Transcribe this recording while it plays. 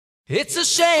It's a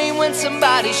shame when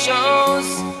somebody shows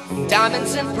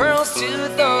diamonds and pearls to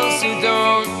those who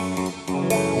don't.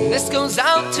 This goes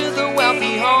out to the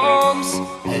wealthy homes,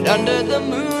 and under the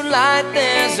moonlight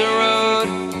there's a road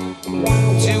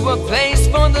to a place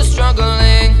for the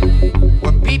struggling,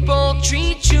 where people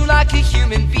treat you like a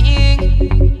human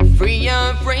being, free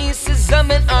of racism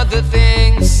and other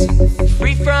things,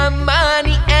 free from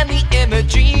money and the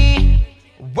imagery.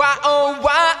 Why, oh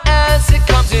why has it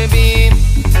come to be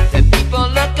that people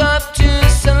look up to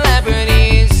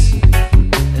celebrities?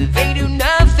 They do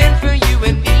nothing for you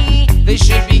and me. They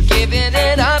should be giving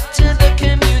it up to the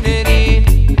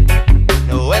community.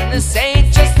 No, and this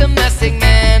ain't just domestic,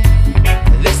 man.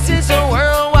 This is a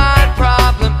worldwide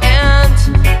problem, and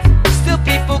still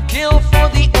people kill for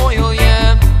the oil,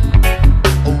 yeah.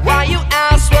 Why, you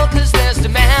ask? Well, 'cause there's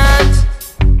demand.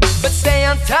 But stay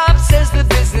on top, says the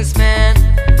businessman,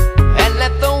 and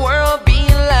let the world be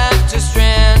left to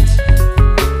strand.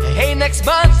 Hey, next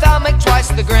month I'll make twice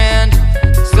the grand.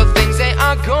 Still things they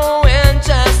are going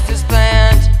just as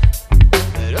planned.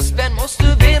 But he'll spend most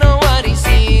of it on what he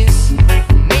sees,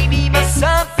 maybe by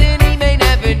something he may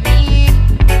never need.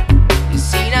 You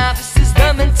see, now this is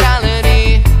the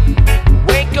mentality.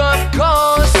 Wake up,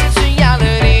 'cause it's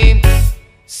reality.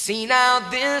 See, now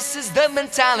this is the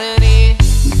mentality.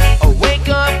 Wake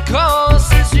up,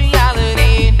 'cause it's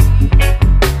reality.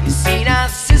 You see, now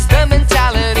this is the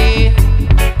mentality.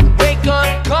 Wake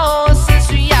up, 'cause it's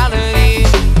reality.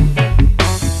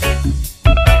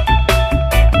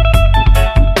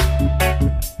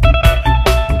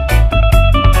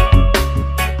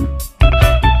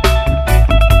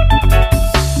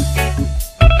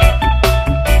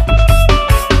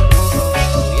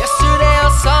 Yesterday I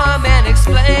saw a man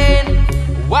explain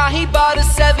why he bought a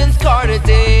 7th car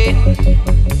today.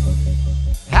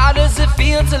 How does it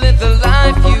feel to live the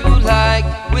life you like,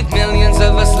 with millions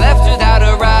of us left without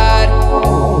a ride?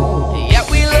 Yet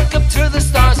we look up to the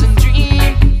stars and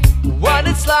dream what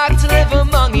it's like to live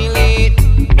among elite.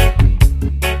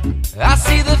 I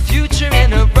see the future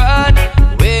in a rut,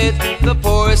 with the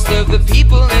poorest of the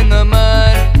people in the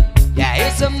mud. Yeah,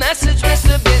 here's a message,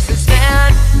 Mr.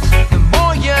 Businessman. The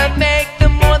more you make, the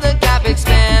more the gap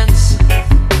expands.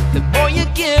 The more you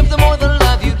give, the more the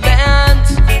love you land.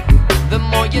 The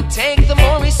more you take, the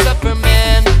more we suffer,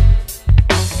 man.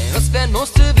 And he'll spend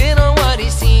most of it on what he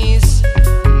sees,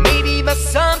 maybe by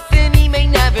something he may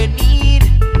never need.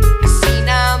 You see,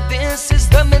 now this is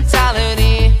the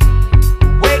mentality.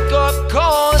 Wake up,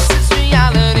 'cause it's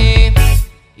reality.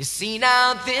 You see,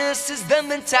 now this is the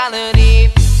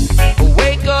mentality.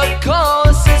 Wake up, 'cause